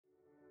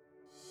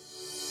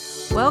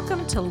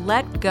Welcome to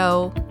Let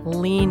Go,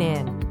 Lean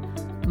In,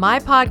 my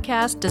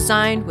podcast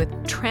designed with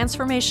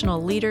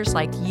transformational leaders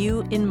like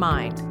you in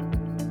mind.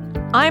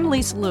 I'm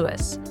Lisa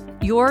Lewis,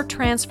 your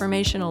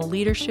transformational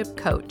leadership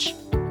coach.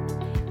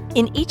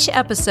 In each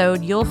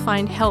episode, you'll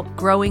find help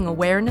growing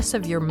awareness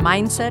of your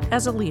mindset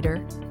as a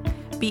leader,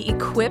 be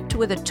equipped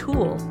with a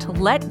tool to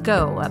let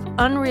go of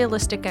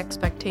unrealistic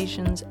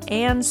expectations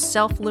and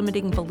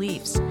self-limiting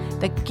beliefs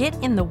that get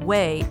in the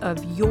way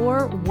of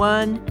your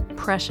one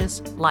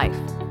precious life.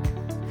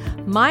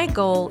 My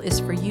goal is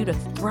for you to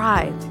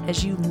thrive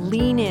as you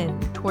lean in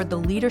toward the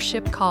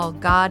leadership call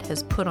God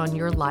has put on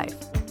your life.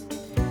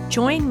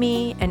 Join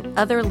me and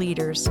other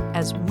leaders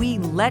as we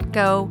let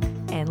go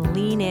and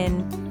lean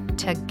in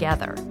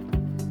together.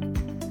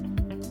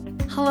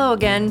 Hello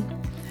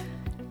again.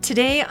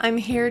 Today I'm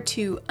here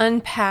to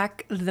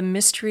unpack the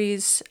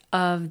mysteries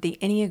of the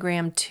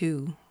Enneagram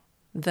 2,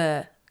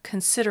 the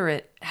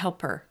considerate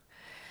helper.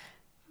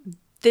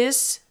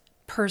 This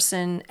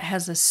person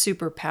has a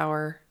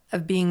superpower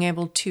of being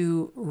able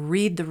to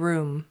read the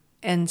room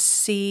and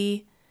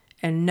see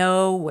and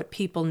know what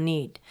people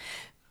need.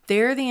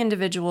 They're the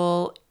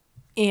individual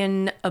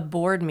in a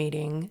board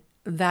meeting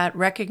that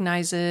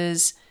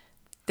recognizes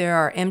there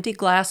are empty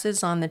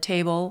glasses on the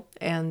table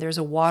and there's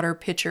a water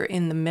pitcher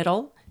in the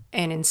middle,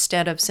 and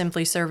instead of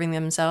simply serving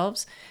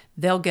themselves,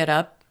 they'll get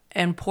up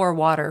and pour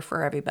water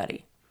for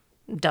everybody.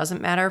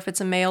 Doesn't matter if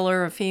it's a male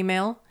or a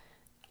female,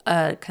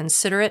 a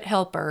considerate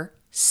helper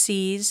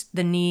sees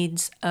the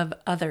needs of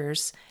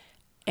others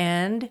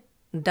and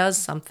does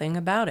something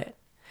about it.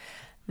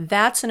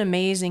 That's an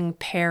amazing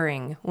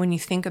pairing when you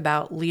think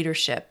about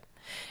leadership.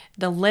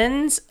 The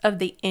lens of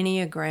the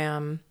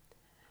Enneagram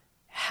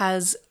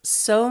has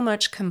so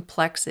much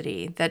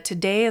complexity that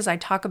today, as I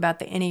talk about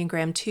the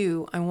Enneagram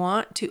 2, I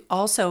want to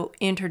also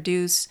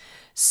introduce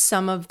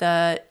some of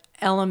the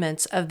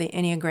elements of the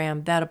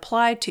Enneagram that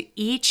apply to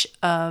each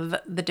of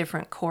the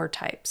different core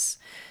types,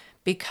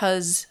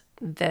 because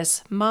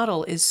this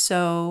model is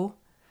so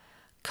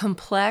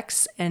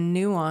complex and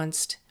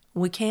nuanced,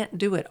 we can't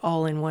do it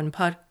all in one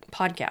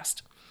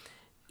podcast.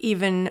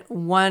 Even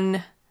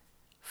one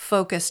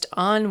focused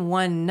on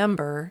one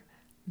number,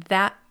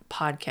 that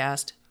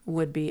podcast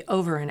would be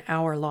over an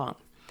hour long.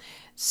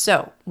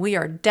 So we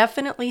are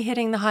definitely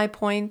hitting the high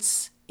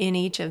points in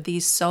each of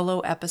these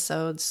solo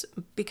episodes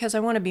because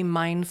I want to be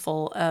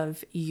mindful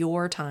of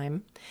your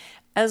time,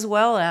 as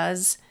well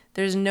as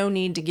there's no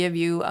need to give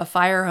you a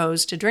fire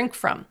hose to drink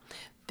from.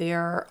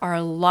 There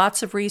are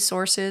lots of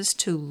resources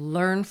to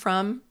learn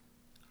from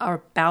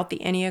about the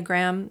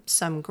Enneagram,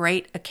 some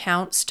great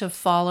accounts to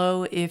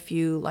follow if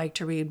you like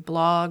to read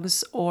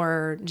blogs,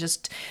 or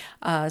just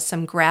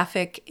some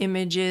graphic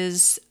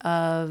images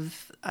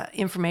of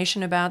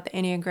information about the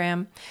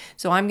Enneagram.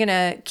 So I'm going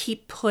to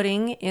keep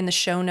putting in the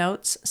show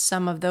notes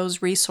some of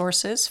those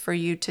resources for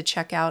you to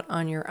check out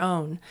on your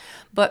own.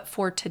 But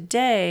for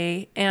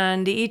today,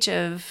 and each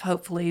of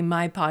hopefully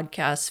my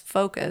podcast's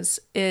focus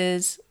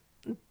is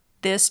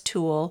this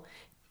tool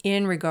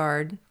in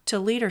regard to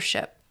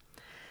leadership.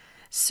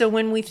 So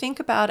when we think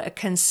about a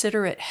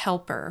considerate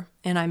helper,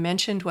 and I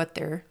mentioned what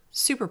their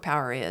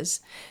superpower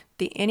is,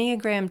 the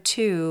Enneagram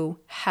 2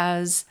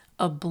 has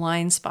a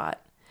blind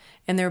spot,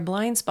 and their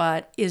blind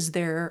spot is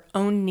their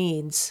own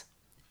needs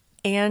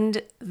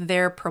and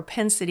their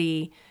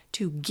propensity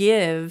to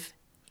give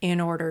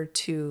in order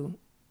to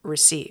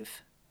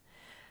receive.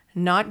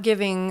 Not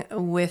giving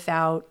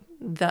without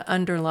the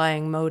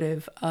underlying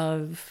motive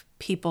of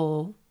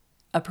people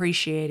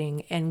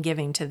appreciating and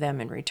giving to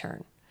them in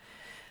return.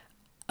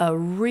 A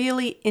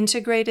really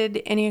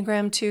integrated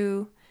Enneagram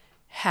 2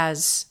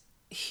 has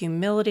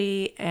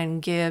humility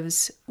and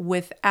gives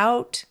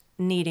without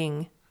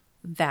needing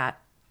that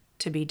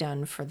to be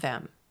done for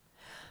them.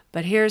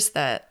 But here's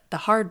the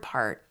hard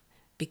part.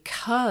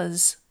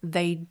 Because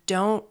they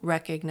don't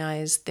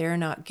recognize they're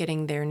not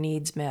getting their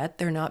needs met,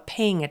 they're not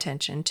paying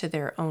attention to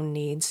their own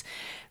needs,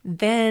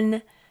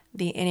 then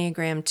the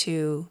Enneagram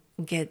 2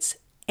 gets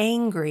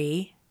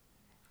angry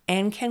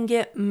and can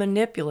get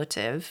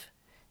manipulative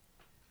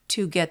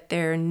to get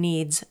their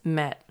needs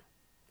met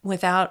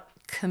without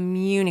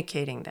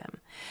communicating them.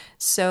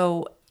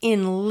 So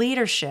in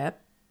leadership,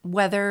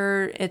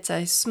 whether it's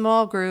a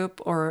small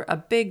group or a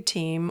big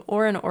team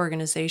or an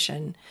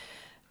organization,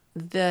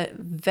 the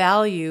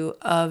value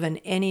of an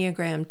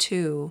Enneagram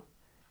 2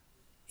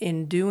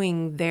 in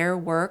doing their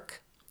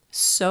work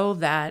so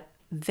that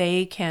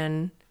they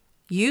can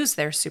use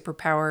their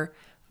superpower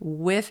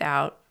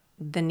without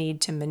the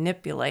need to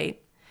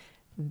manipulate,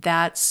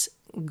 that's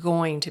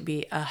going to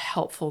be a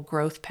helpful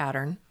growth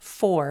pattern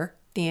for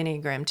the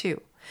Enneagram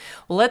 2.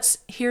 Well, let's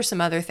hear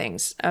some other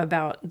things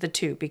about the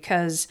 2,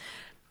 because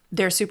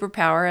their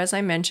superpower, as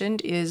I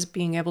mentioned, is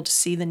being able to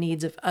see the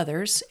needs of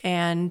others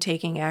and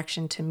taking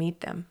action to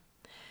meet them.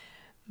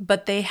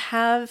 But they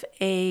have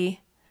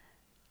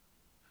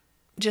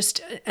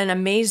just an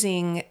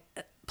amazing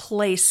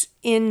place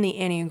in the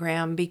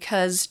Enneagram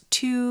because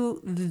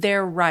to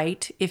their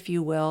right, if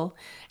you will,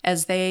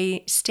 as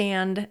they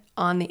stand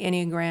on the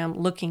Enneagram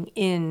looking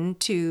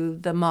into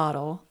the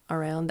model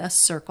around the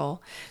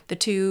circle, the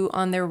 2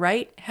 on their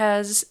right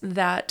has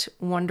that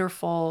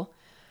wonderful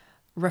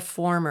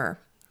reformer,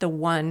 the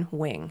 1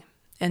 wing.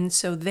 And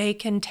so they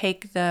can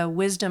take the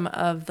wisdom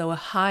of the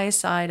high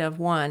side of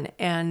 1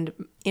 and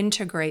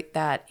integrate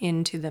that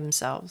into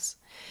themselves.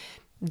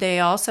 They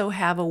also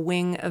have a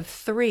wing of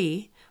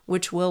 3,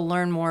 which we'll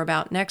learn more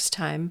about next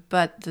time.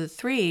 But the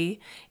 3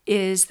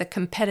 is the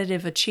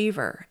competitive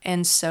achiever.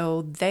 And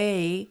so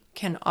they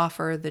can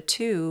offer the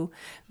 2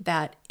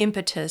 that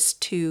impetus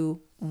to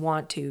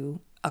want to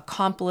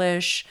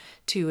accomplish,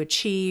 to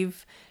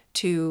achieve,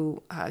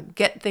 to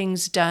get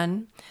things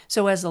done.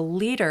 So as a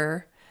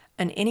leader,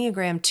 an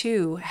Enneagram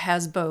 2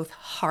 has both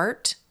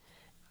heart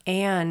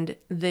and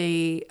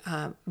the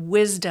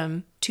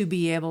wisdom to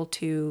be able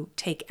to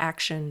take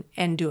action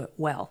and do it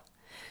well.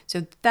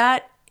 So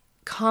that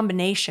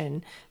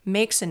combination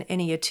makes an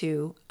Ennea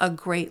 2 a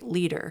great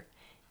leader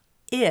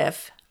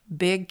if,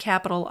 big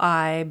capital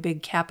I,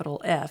 big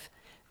capital F,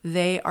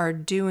 they are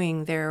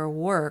doing their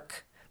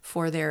work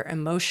for their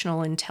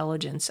emotional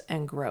intelligence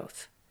and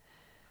growth.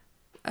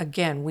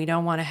 Again, we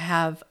don't want to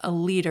have a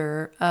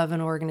leader of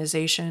an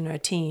organization, a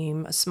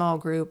team, a small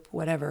group,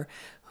 whatever,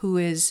 who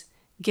is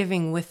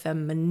giving with a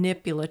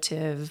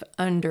manipulative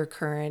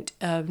undercurrent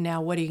of,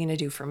 now what are you going to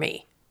do for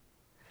me?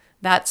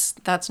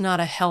 That's not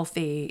a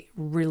healthy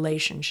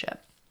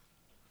relationship.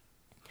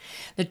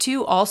 The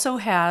 2 also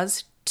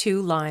has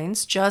 2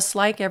 lines, just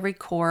like every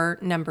core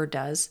number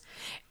does.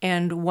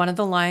 And one of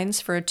the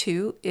lines for a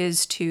 2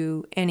 is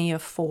to Ennea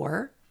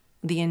 4,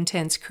 the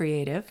intense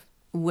creative,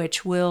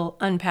 which we'll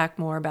unpack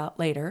more about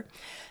later.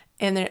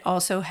 And then it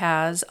also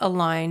has a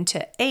line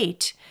to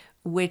 8,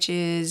 which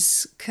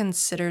is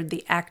considered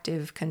the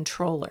active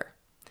controller.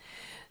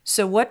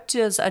 So what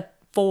does a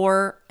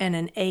 4 and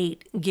an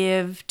 8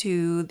 give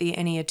to the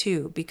Ennea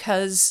 2?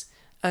 Because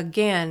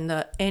again,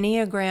 the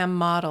Enneagram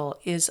model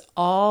is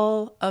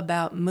all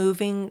about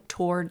moving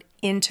toward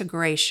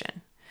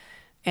integration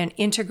and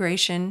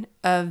integration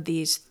of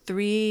these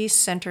 3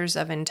 centers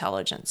of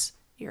intelligence: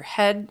 your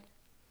head,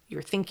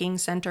 your thinking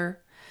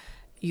center,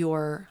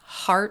 your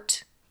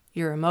heart,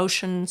 your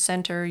emotion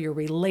center, your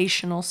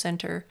relational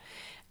center,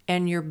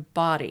 and your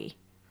body.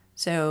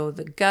 So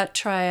the gut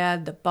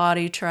triad, the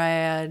body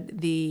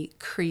triad, the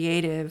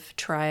creative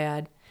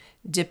triad,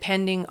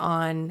 depending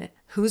on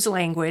whose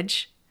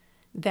language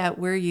that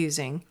we're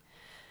using.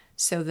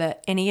 So the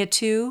Ennea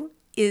 2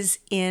 is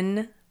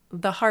in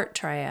the heart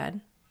triad,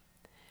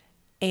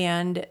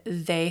 and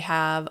they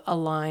have a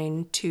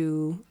line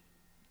to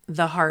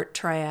the heart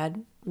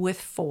triad with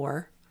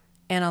 4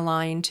 and a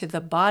line to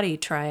the body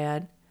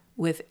triad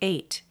with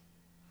 8.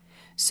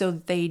 So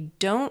they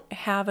don't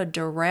have a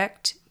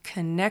direct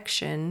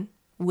connection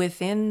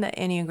within the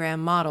Enneagram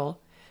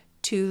model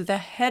to the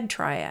head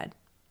triad.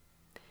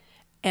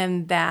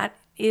 And that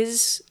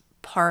is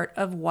part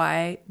of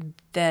why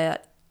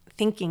that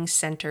thinking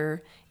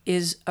center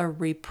is a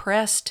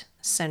repressed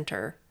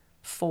center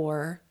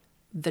for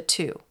the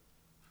 2.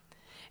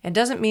 It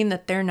doesn't mean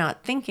that they're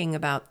not thinking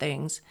about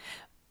things,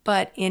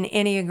 but in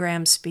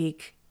Enneagram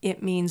speak,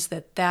 it means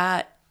that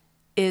that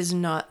is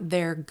not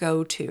their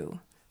go-to.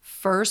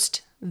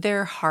 First,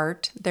 their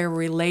heart, their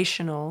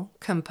relational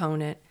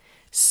component.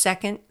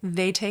 Second,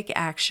 they take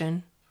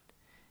action.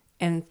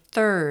 And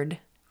third,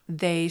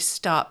 they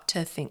stop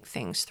to think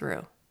things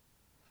through.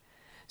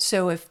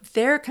 So if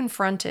they're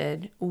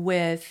confronted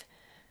with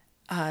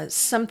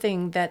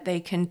something that they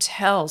can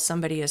tell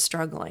somebody is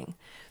struggling,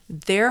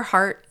 their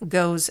heart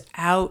goes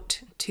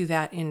out to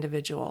that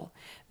individual.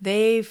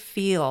 They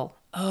feel,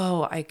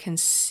 oh, I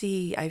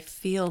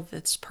feel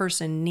this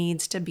person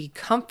needs to be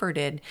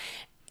comforted.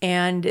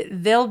 And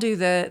they'll do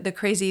the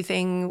crazy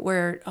thing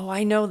where, oh,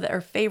 I know that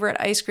their favorite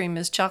ice cream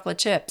is chocolate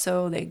chip.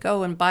 So they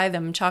go and buy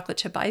them chocolate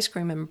chip ice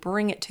cream and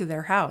bring it to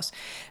their house.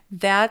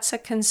 That's a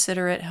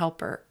considerate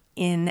helper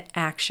in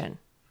action.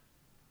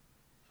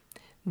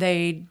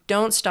 They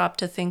don't stop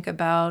to think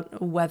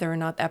about whether or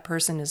not that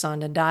person is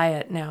on a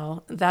diet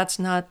now. That's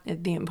not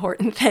the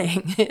important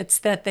thing. It's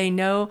that they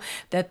know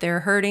that they're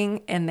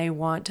hurting and they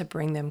want to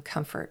bring them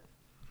comfort.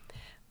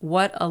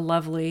 What a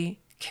lovely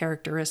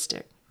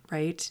characteristic,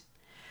 right?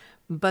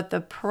 But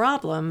the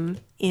problem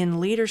in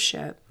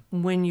leadership,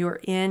 when you're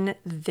in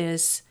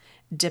this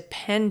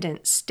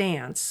dependent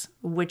stance,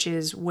 which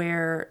is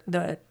where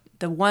the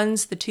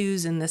 1s, the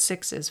 2s, and the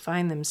 6s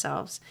find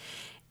themselves,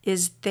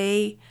 is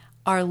they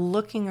are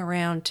looking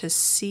around to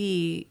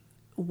see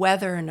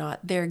whether or not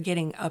they're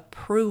getting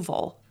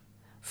approval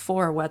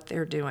for what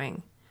they're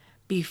doing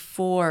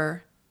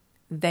before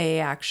they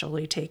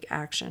actually take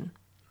action.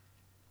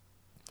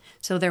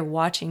 So they're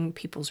watching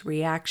people's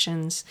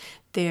reactions.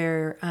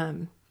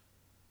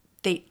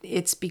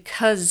 It's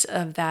because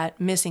of that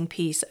missing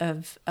piece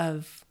of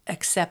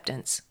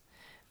acceptance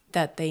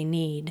that they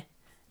need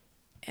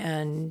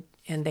and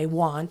they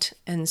want.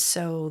 And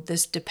so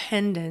this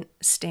dependent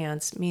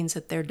stance means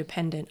that they're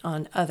dependent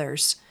on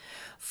others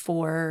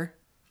for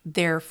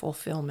their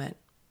fulfillment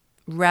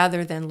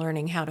rather than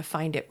learning how to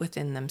find it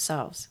within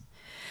themselves.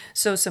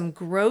 So some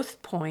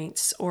growth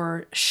points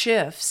or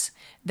shifts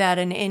that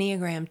an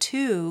Enneagram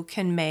 2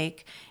 can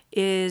make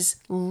is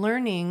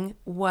learning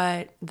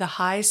what the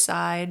high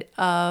side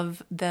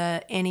of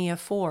the Ennea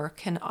 4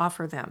 can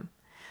offer them,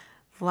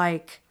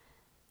 like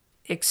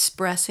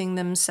expressing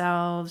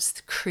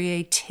themselves,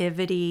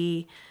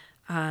 creativity,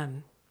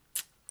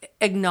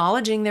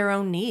 acknowledging their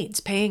own needs,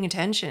 paying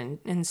attention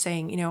and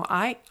saying,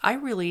 I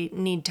really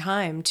need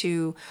time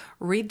to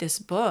read this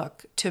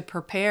book to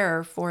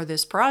prepare for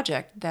this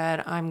project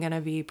that I'm going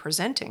to be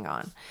presenting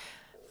on.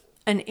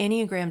 An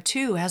Enneagram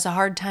 2 has a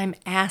hard time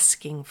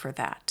asking for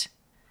that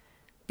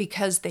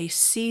because they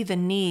see the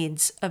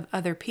needs of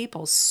other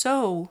people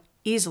so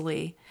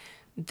easily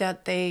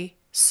that they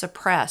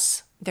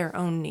suppress their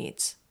own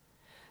needs.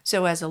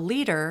 So as a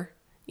leader,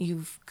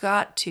 you've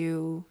got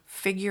to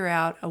figure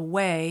out a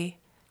way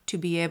to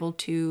be able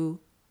to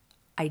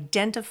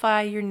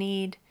identify your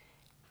need,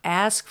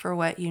 ask for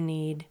what you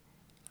need,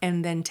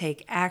 and then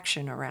take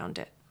action around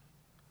it.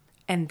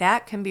 And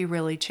that can be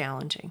really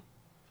challenging.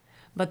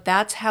 But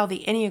that's how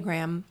the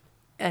Enneagram,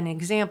 an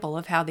example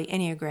of how the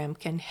Enneagram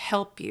can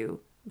help you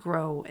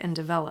grow and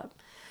develop.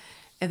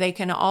 They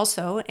can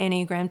also,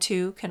 Enneagram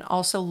 2 can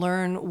also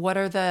learn what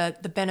are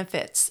the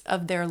benefits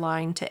of their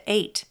line to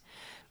 8,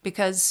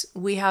 because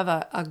we have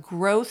a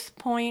growth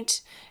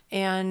point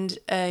and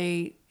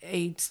a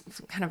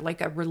kind of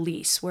like a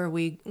release where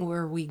we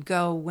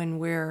go when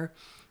we're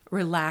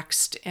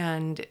relaxed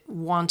and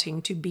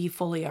wanting to be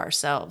fully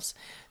ourselves.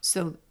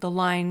 So the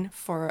line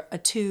for a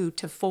 2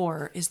 to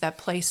 4 is that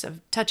place of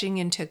touching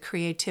into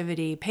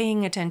creativity,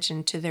 paying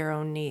attention to their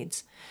own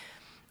needs.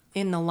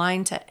 In the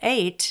line to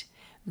 8,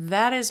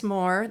 that is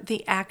more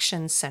the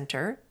action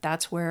center.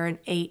 That's where an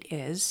 8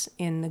 is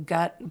in the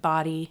gut,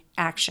 body,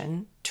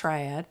 action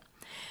triad.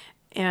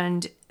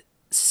 And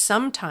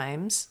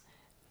sometimes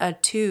a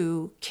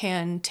 2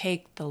 can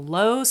take the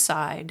low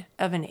side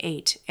of an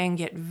 8 and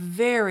get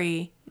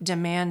very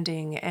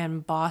demanding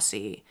and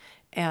bossy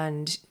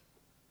and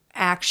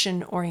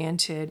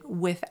action-oriented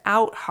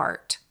without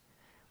heart,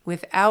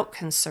 without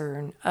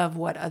concern of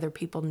what other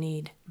people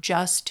need,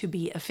 just to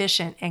be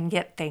efficient and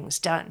get things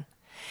done.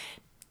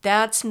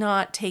 That's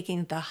not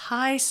taking the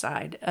high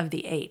side of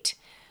the 8.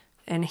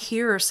 And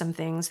here are some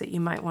things that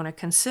you might want to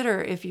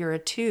consider if you're a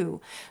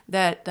 2,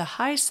 that the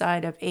high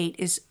side of 8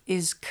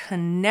 is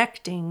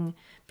connecting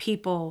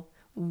people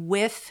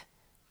with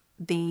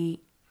the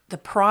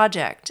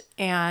project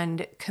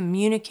and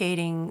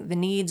communicating the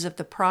needs of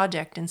the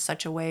project in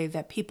such a way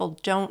that people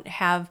don't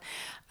have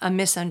a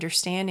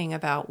misunderstanding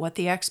about what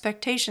the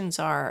expectations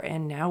are.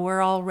 And now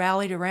we're all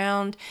rallied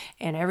around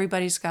and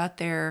everybody's got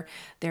their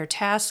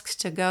tasks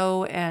to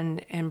go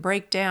and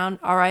break down.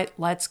 All right,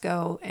 let's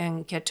go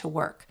and get to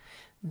work.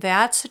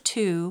 That's a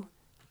 2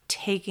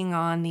 taking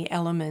on the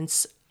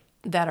elements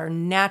that are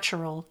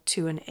natural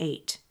to an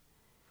 8.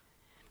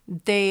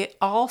 They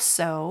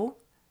also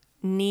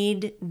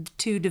need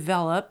to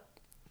develop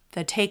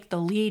the take the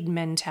lead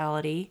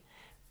mentality,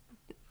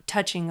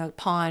 touching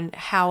upon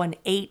how an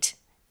 8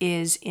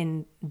 is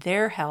in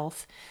their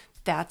health.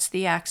 That's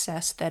the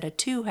access that a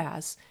 2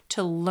 has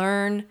to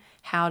learn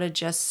how to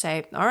just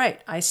say, all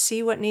right, I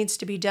see what needs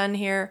to be done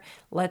here.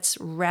 Let's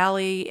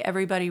rally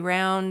everybody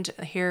around.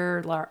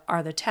 Here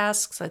are the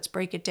tasks. Let's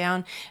break it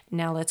down.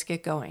 Now let's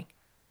get going.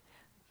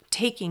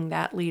 Taking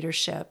that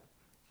leadership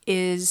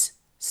is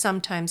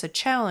sometimes a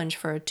challenge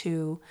for a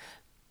 2,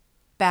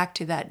 back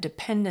to that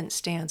dependent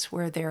stance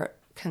where they're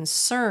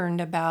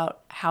concerned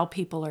about how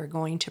people are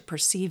going to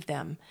perceive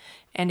them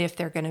and if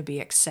they're going to be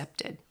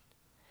accepted.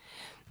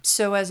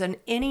 So as an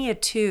Ennea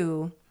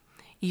 2,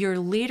 your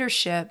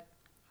leadership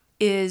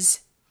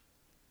is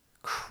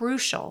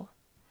crucial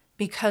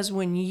because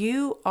when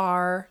you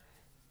are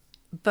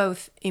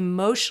both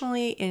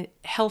emotionally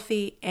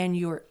healthy and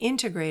you're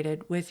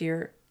integrated with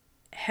your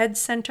head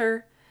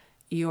center,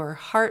 your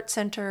heart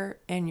center,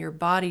 and your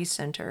body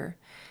center,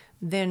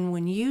 then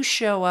when you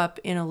show up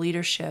in a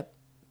leadership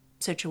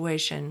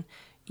situation,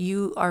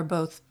 you are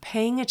both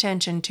paying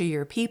attention to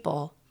your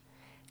people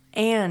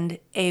and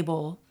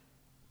able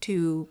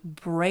to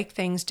break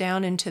things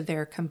down into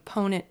their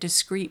component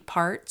discrete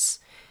parts,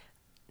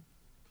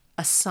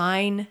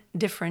 assign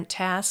different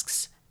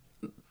tasks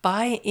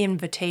by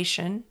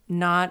invitation,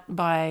 not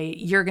by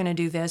you're going to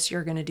do this,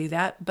 you're going to do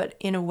that, but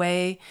in a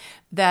way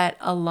that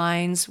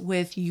aligns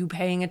with you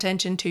paying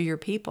attention to your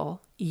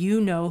people.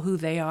 You know who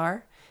they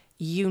are.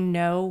 You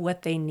know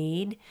what they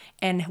need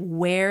and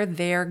where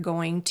they're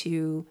going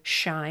to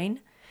shine.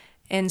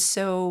 And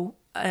so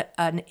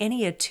an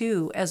Ennea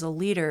 2 as a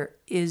leader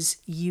is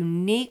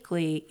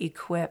uniquely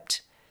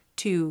equipped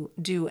to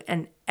do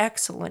an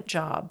excellent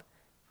job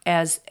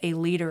as a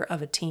leader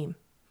of a team.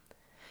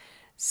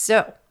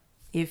 So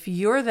if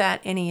you're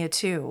that Ennea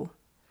 2,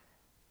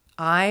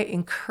 I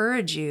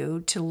encourage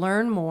you to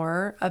learn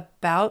more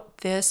about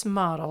this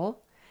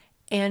model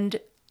and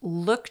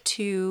look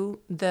to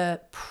the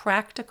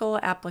practical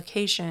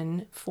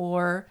application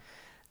for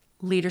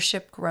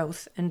leadership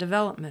growth and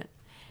development.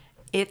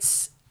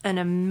 It's an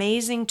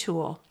amazing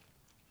tool.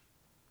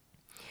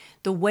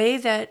 The way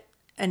that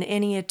an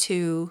Enneagram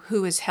 2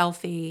 who is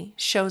healthy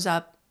shows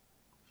up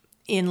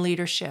in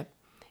leadership,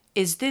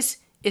 is this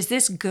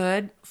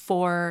good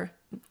for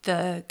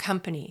the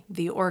company,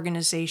 the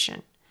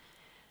organization?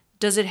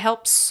 Does it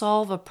help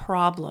solve a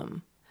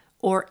problem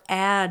or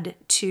add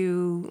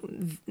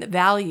to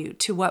value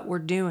to what we're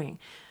doing?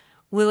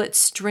 Will it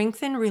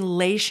strengthen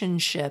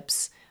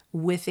relationships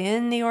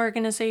within the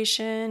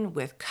organization,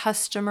 with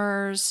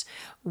customers,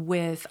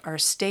 with our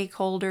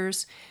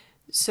stakeholders?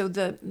 So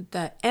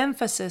the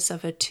emphasis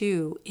of a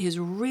 2 is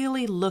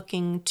really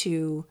looking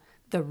to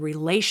the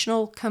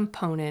relational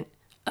component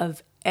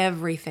of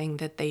everything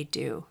that they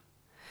do.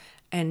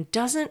 And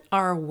doesn't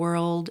our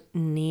world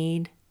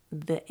need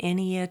the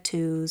Enneagram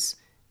 2s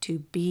to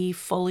be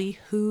fully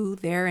who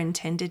they're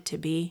intended to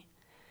be?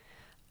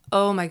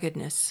 Oh my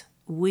goodness,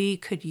 we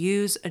could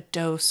use a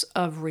dose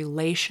of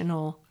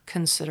relational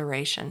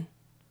consideration.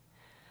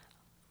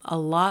 A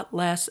lot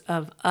less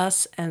of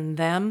us and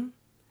them,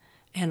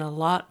 and a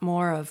lot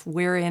more of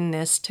we're in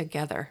this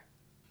together.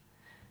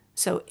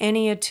 So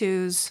Enneagram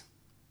 2s,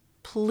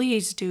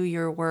 please do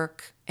your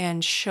work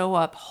and show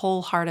up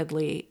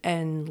wholeheartedly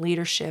in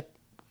leadership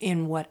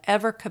in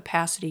whatever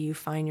capacity you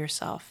find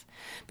yourself,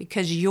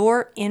 because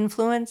your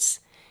influence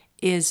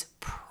is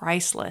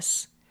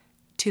priceless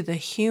to the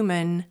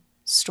human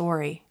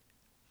story.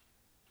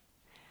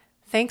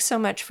 Thanks so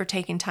much for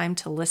taking time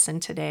to listen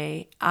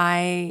today.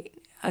 I,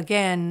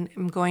 again,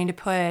 am going to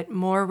put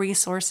more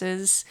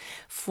resources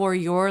for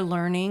your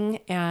learning,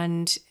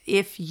 and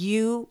if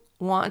you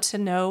want to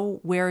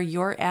know where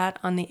you're at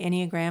on the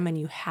Enneagram and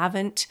you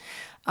haven't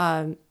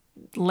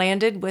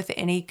landed with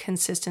any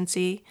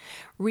consistency,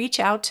 reach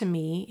out to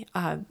me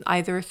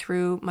either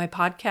through my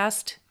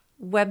podcast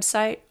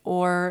website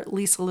or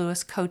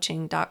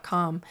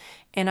lisalewiscoaching.com,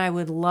 and I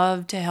would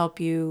love to help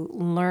you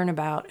learn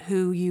about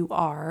who you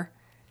are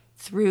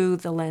through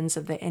the lens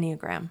of the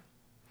Enneagram.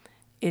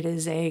 It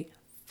is a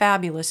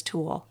fabulous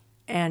tool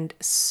and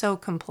so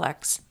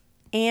complex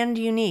and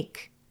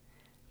unique.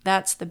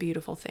 That's the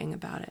beautiful thing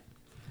about it.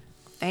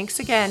 Thanks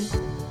again.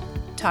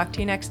 Talk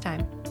to you next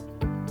time.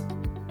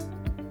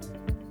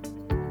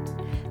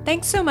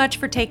 Thanks so much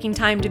for taking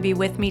time to be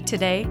with me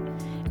today.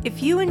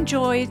 If you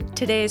enjoyed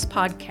today's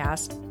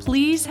podcast,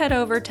 please head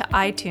over to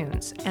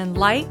iTunes and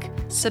like,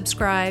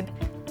 subscribe,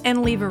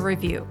 and leave a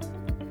review.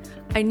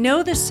 I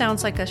know this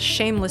sounds like a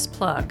shameless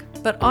plug,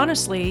 but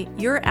honestly,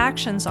 your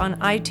actions on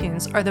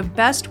iTunes are the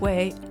best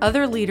way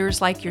other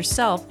leaders like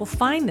yourself will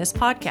find this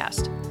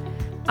podcast.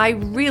 I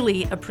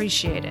really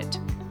appreciate it.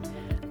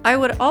 I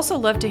would also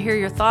love to hear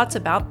your thoughts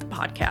about the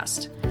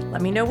podcast.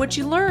 Let me know what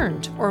you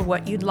learned or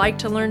what you'd like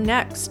to learn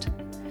next.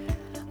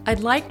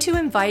 I'd like to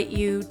invite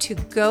you to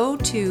go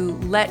to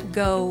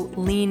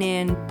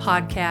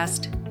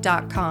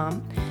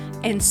letgoleaninpodcast.com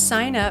and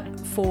sign up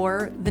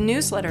for the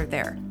newsletter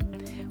there.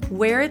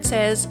 Where it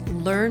says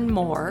Learn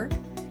More,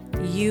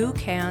 you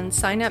can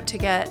sign up to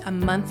get a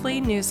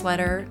monthly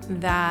newsletter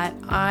that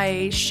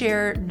I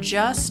share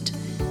just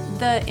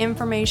the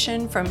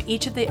information from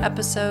each of the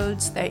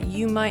episodes that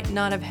you might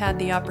not have had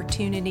the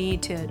opportunity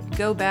to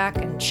go back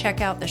and check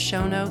out the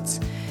show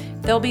notes.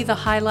 There'll be the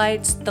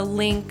highlights, the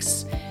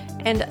links,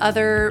 and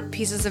other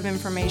pieces of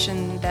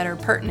information that are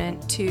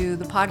pertinent to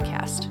the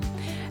podcast.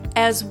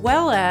 As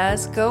well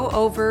as go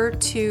over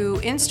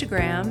to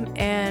Instagram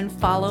and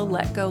follow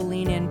Let Go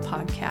Lean In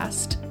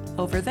Podcast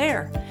over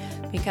there,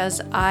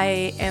 because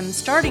I am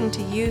starting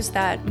to use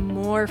that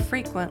more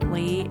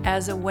frequently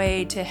as a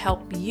way to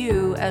help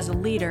you as a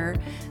leader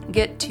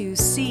get to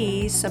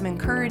see some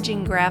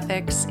encouraging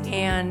graphics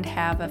and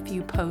have a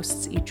few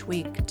posts each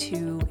week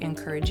to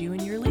encourage you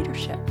in your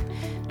leadership.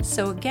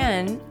 So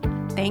again,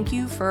 thank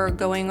you for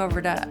going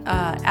over to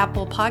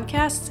Apple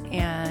Podcasts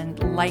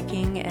and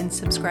liking and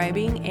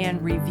subscribing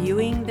and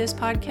reviewing this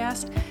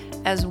podcast,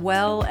 as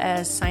well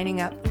as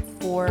signing up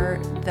for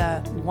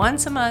the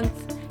once a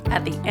month,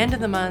 at the end of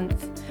the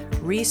month,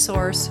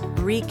 resource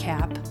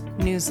recap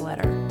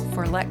newsletter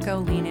for Let Go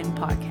Lean In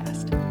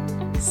Podcast.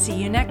 See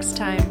you next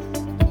time.